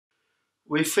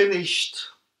We finished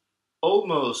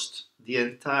almost the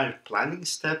entire planning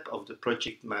step of the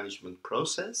project management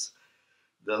process.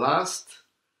 The last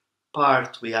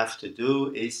part we have to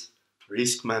do is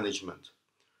risk management.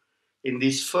 In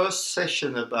this first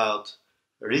session about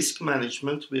risk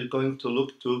management, we're going to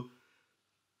look to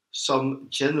some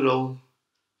general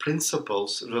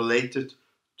principles related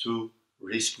to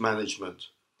risk management.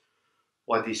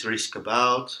 What is risk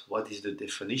about? What is the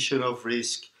definition of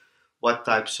risk? What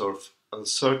types of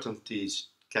uncertainties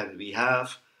can we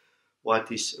have?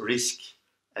 What is risk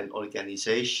and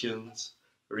organizations,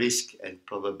 risk and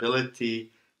probability,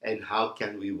 and how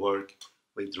can we work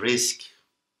with risk?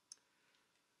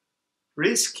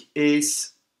 Risk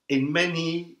is, in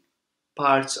many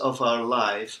parts of our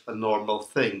life, a normal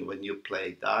thing. When you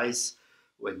play dice,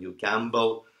 when you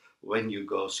gamble, when you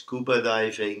go scuba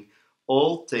diving,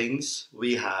 all things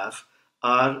we have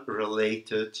are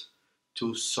related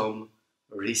to some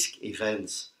risk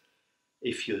events.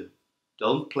 If you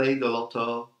don't play the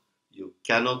lotto, you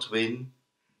cannot win.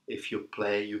 If you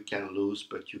play, you can lose,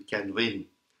 but you can win.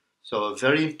 So a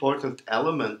very important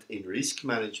element in risk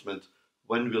management,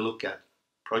 when we look at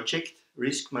project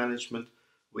risk management,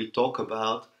 we talk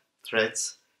about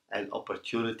threats and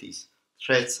opportunities.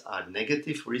 Threats are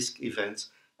negative risk events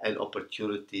and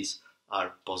opportunities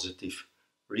are positive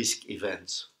risk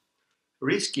events.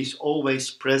 Risk is always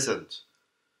present.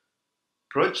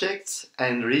 Projects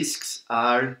and risks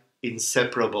are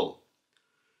inseparable.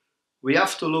 We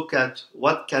have to look at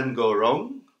what can go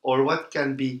wrong or what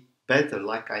can be better.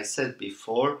 Like I said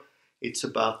before, it's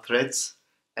about threats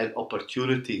and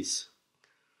opportunities.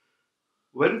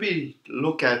 When we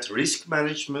look at risk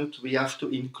management, we have to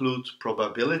include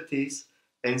probabilities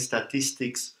and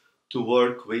statistics to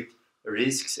work with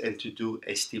risks and to do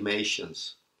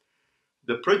estimations.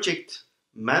 The project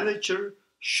manager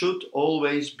should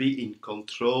always be in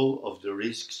control of the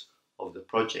risks of the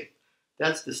project.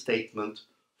 That's the statement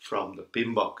from the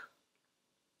PMBOK.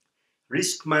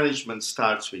 Risk management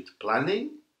starts with planning,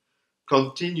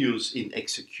 continues in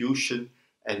execution,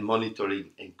 and monitoring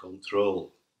and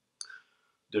control.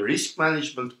 The risk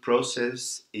management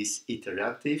process is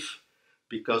iterative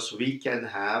because we can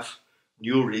have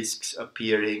new risks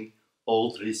appearing,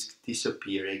 old risks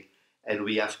disappearing, and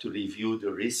we have to review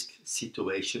the risk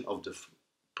situation of the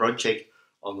project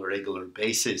on a regular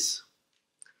basis.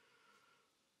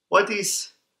 What is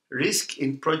risk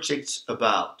in projects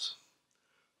about?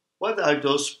 What are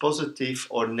those positive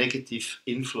or negative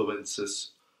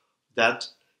influences that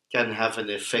can have an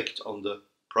effect on the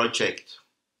project?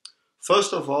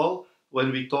 First of all,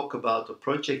 when we talk about a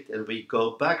project and we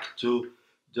go back to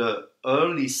the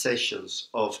early sessions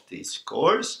of this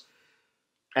course,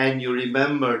 and you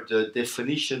remember the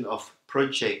definition of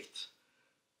project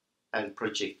and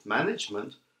project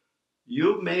management,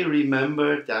 you may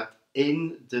remember that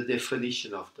in the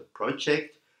definition of the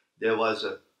project, there was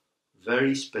a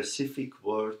very specific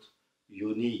word,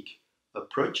 unique. A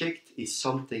project is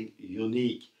something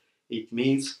unique. It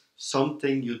means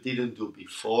something you didn't do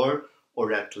before,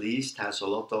 or at least has a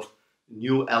lot of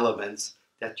new elements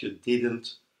that you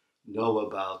didn't know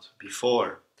about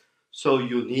before. So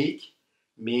unique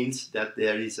means that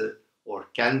there is or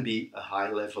can be a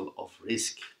high level of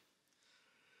risk.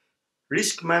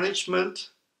 Risk management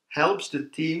helps the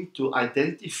team to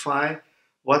identify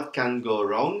what can go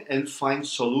wrong and find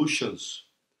solutions.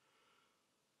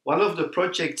 One of the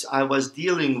projects I was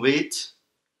dealing with,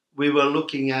 we were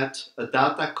looking at a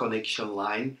data connection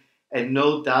line and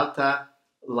no data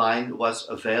line was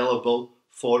available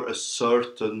for a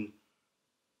certain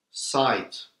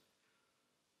site.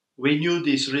 We knew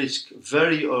this risk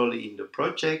very early in the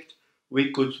project.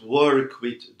 We could work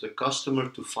with the customer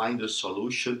to find a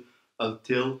solution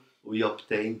until we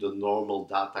obtained the normal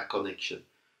data connection.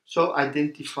 So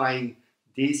identifying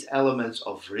these elements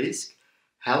of risk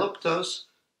helped us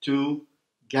to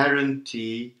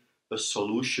guarantee a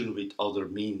solution with other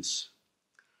means.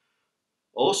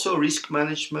 Also, risk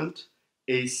management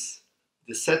is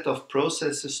the set of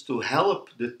processes to help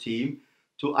the team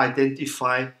to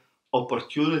identify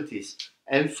opportunities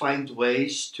and find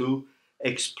ways to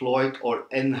exploit or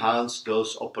enhance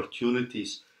those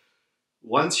opportunities.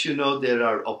 Once you know there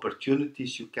are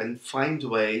opportunities, you can find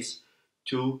ways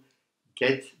to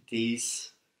get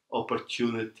these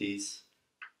opportunities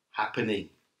happening.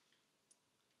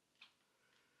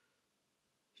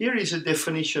 Here is a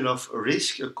definition of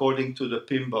risk according to the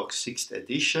PMBOK 6th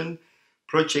edition.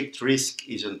 Project risk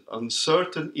is an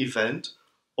uncertain event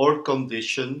or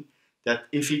condition that,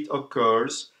 if it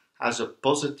occurs, has a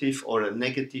positive or a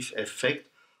negative effect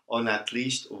on at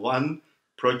least one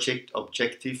project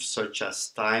objective, such as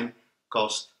time,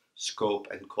 cost, scope,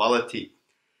 and quality.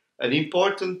 An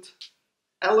important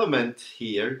element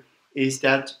here is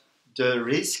that the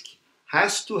risk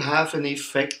has to have an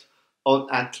effect on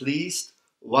at least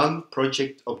one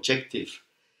project objective.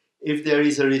 If there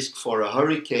is a risk for a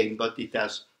hurricane but it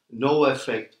has no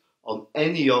effect on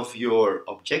any of your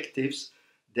objectives,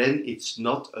 then it's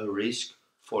not a risk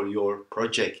for your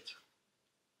project.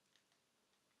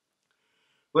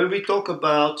 When we talk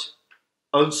about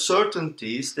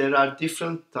uncertainties, there are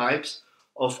different types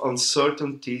of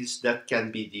uncertainties that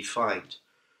can be defined.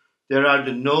 There are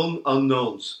the known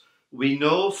unknowns. We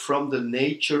know from the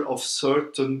nature of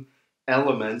certain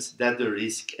elements that the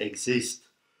risk exists.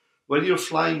 When you're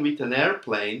flying with an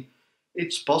airplane,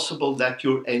 it's possible that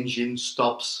your engine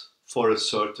stops for a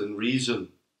certain reason.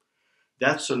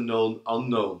 That's a known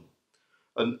unknown.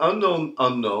 An unknown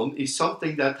unknown is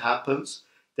something that happens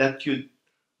that you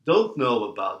don't know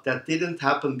about, that didn't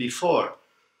happen before.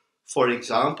 For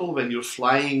example, when you're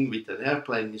flying with an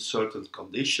airplane in certain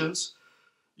conditions,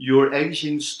 your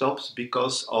engine stops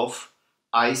because of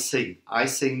icing.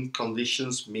 Icing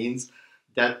conditions means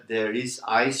that there is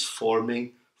ice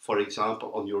forming, for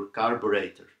example, on your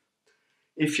carburetor.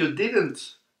 If you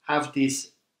didn't have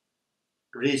this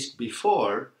risk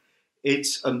before,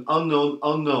 it's an unknown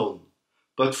unknown.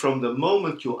 But from the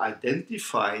moment you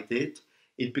identified it,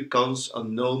 it becomes a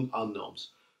known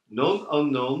unknowns. Known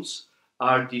unknowns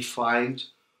are defined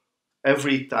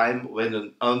every time when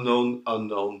an unknown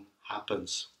unknown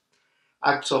happens.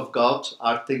 Acts of God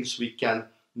are things we can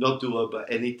not do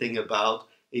anything about.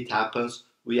 It happens.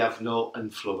 We have no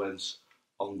influence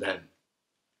on them.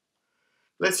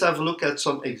 Let's have a look at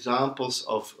some examples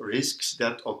of risks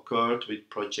that occurred with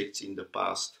projects in the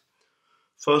past.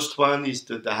 First one is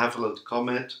the de Havilland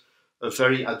Comet, a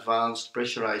very advanced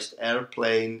pressurized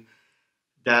airplane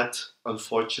that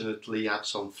unfortunately had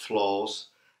some flaws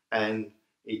and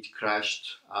it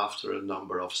crashed after a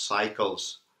number of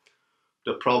cycles.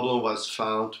 The problem was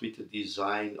found with the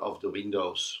design of the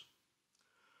windows.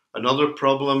 Another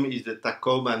problem is the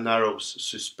Tacoma Narrows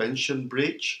suspension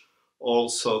bridge,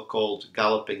 also called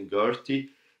Galloping Gertie,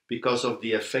 because of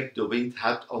the effect the wind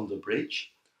had on the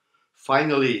bridge.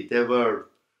 Finally, there were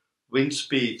wind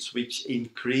speeds which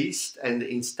increased and the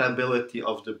instability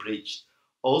of the bridge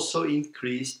also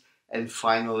increased, and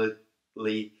finally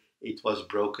it was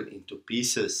broken into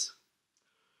pieces.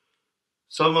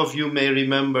 Some of you may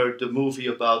remember the movie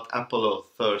about Apollo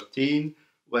 13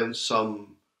 when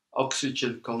some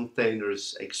oxygen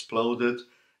containers exploded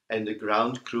and the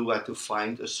ground crew had to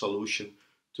find a solution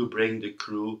to bring the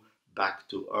crew back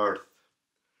to Earth.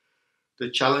 The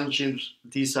challenging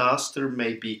disaster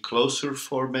may be closer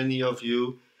for many of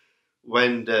you.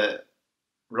 When the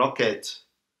rocket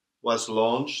was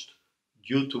launched,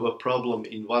 due to a problem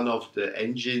in one of the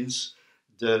engines,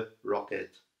 the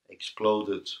rocket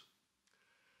exploded.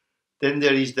 Then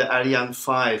there is the Ariane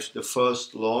 5, the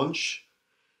first launch.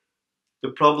 The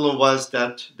problem was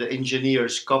that the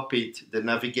engineers copied the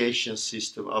navigation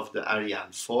system of the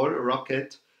Ariane 4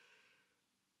 rocket.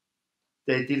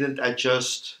 They didn't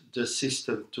adjust the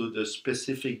system to the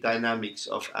specific dynamics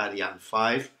of Ariane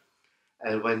 5,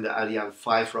 and when the Ariane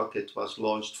 5 rocket was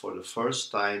launched for the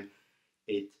first time,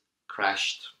 it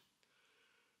crashed.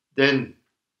 Then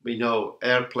we know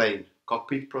airplane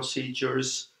cockpit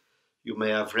procedures. You may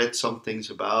have read some things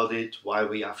about it, why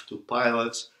we have two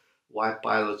pilots, why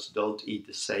pilots don't eat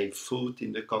the same food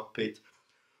in the cockpit,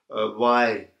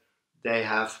 why they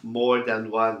have more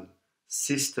than one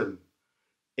system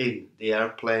in the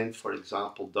airplane, for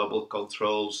example, double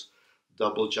controls,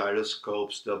 double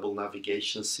gyroscopes, double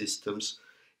navigation systems,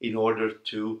 in order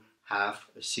to have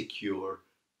a secure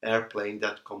airplane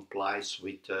that complies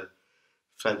with the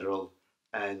federal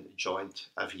and joint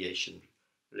aviation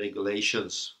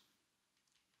regulations.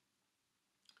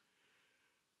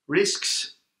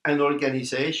 Risks and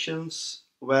organizations.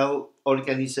 Well,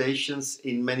 organizations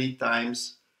in many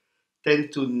times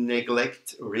tend to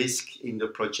neglect risk in the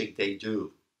project they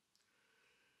do.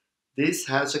 This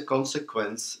has a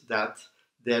consequence that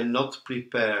they're not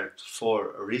prepared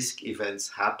for risk events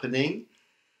happening,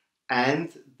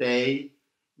 and they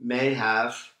may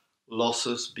have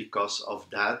losses because of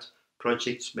that.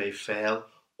 Projects may fail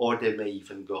or they may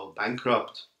even go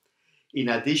bankrupt. In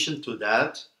addition to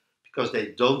that, because they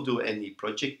don't do any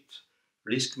project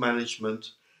risk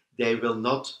management, they will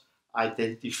not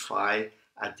identify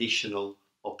additional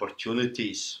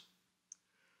opportunities.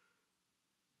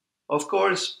 Of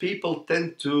course, people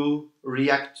tend to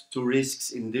react to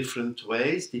risks in different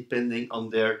ways depending on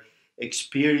their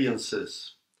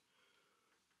experiences.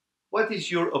 What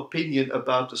is your opinion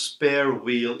about a spare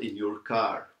wheel in your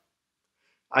car?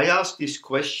 I asked this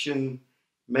question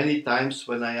many times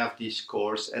when I have this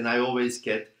course, and I always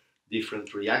get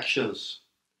different reactions.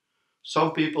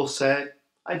 Some people say,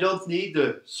 I don't need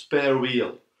a spare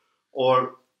wheel,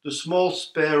 or the small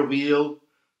spare wheel,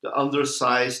 the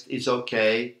undersized is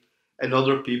okay. And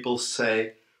other people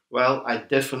say, well, I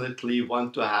definitely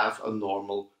want to have a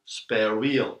normal spare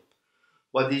wheel.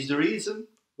 What is the reason?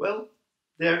 Well,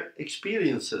 their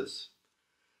experiences.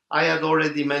 I had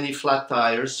already many flat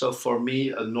tires, so for me,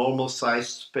 a normal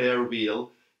sized spare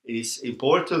wheel is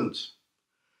important.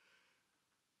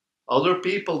 Other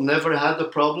people never had a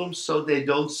problem, so they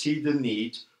don't see the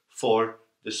need for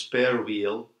the spare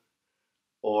wheel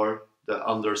or the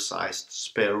undersized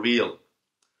spare wheel.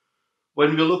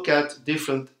 When we look at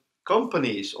different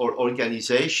companies or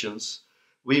organizations,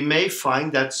 we may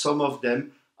find that some of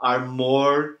them are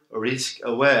more risk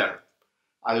aware.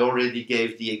 I already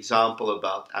gave the example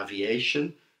about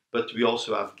aviation, but we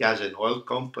also have gas and oil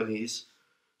companies,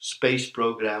 space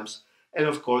programs, and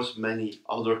of course many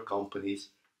other companies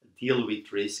deal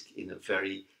with risk in a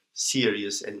very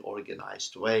serious and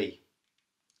organized way.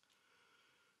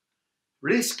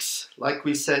 Risks, like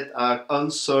we said, are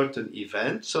uncertain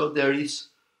events, so there is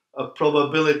a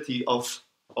probability of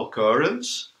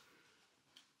occurrence.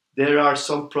 There are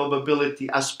some probability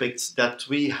aspects that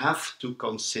we have to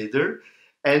consider,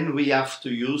 and we have to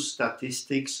use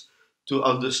statistics to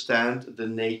understand the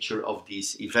nature of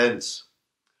these events.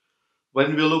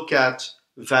 When we look at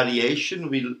variation,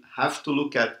 we'll have to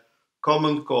look at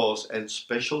common cause and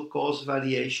special cause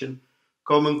variation.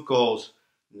 Common cause,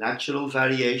 natural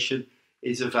variation,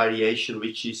 is a variation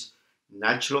which is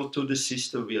natural to the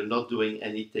system. We are not doing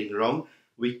anything wrong.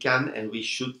 We can and we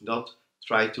should not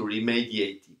try to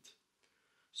remediate it.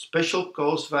 Special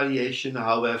cause variation,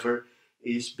 however,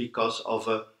 is because of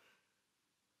an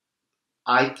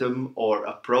item or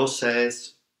a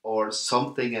process or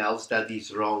something else that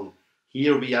is wrong.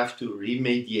 Here we have to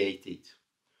remediate it.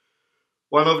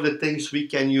 One of the things we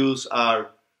can use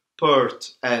are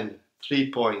PERT and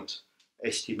 3-point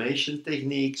estimation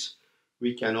techniques.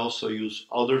 We can also use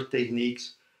other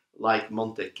techniques like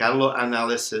Monte Carlo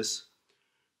analysis.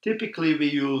 Typically we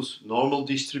use normal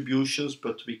distributions,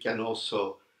 but we can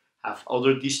also have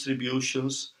other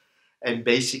distributions. And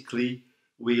basically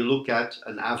we look at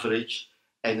an average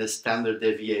and a standard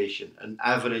deviation, an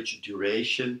average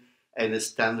duration and a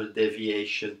standard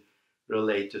deviation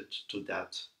related to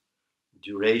that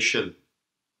duration.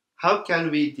 How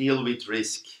can we deal with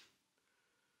risk?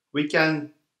 We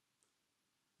can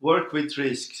work with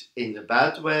risks in a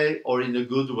bad way or in a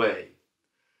good way.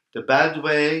 The bad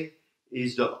way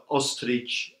is the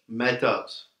ostrich method.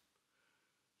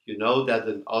 You know that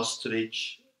an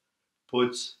ostrich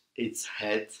puts its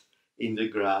head in the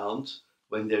ground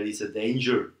when there is a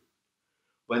danger.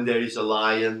 When there is a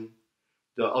lion,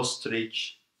 the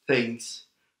ostrich thinks,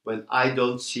 when I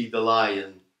don't see the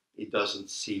lion, it doesn't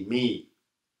see me.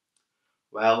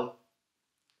 Well,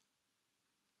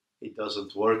 it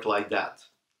doesn't work like that.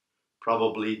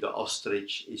 Probably the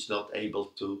ostrich is not able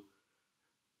to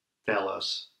tell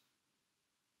us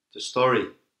the story.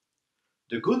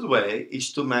 The good way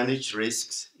is to manage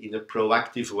risks in a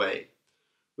proactive way.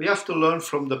 We have to learn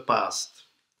from the past.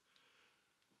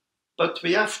 But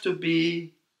we have to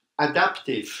be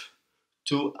adaptive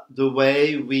to the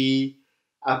way we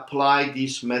apply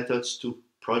these methods to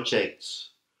projects.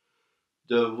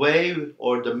 The way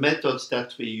or the methods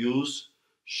that we use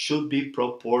should be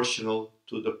proportional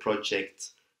to the project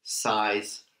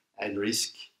size and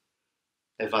risk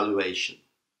evaluation.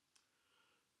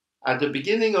 At the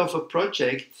beginning of a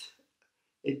project,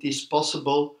 it is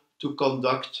possible to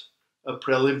conduct a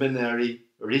preliminary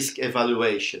risk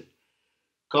evaluation.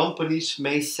 Companies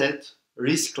may set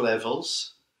risk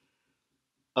levels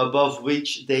above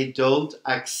which they don't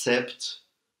accept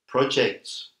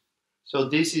projects. So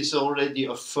this is already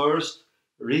a first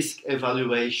risk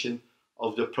evaluation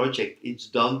of the project. It's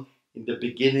done in the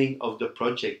beginning of the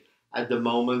project, at the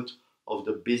moment of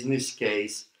the business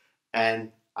case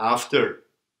and after.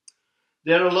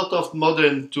 There are a lot of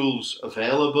modern tools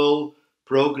available,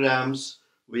 programs.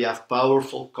 We have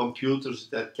powerful computers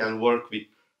that can work with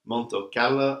Monte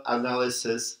Carlo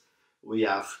analysis. We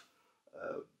have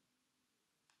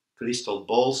crystal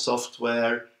ball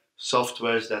software,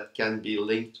 softwares that can be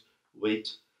linked with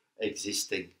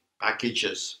existing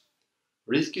packages.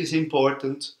 Risk is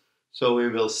important, so we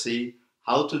will see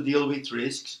how to deal with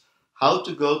risks, how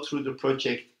to go through the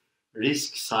project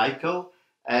risk cycle,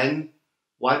 and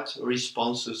what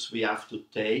responses we have to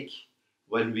take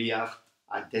when we have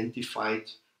identified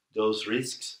those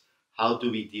risks. How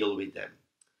do we deal with them?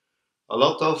 A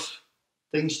lot of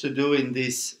things to do in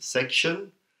this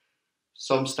section.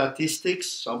 some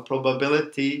statistics, some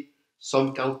probability,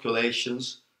 some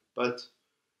calculations, but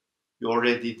you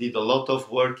already did a lot of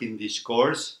work in this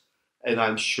course, and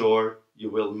I'm sure you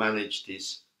will manage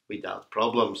this without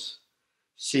problems.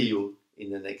 See you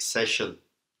in the next session.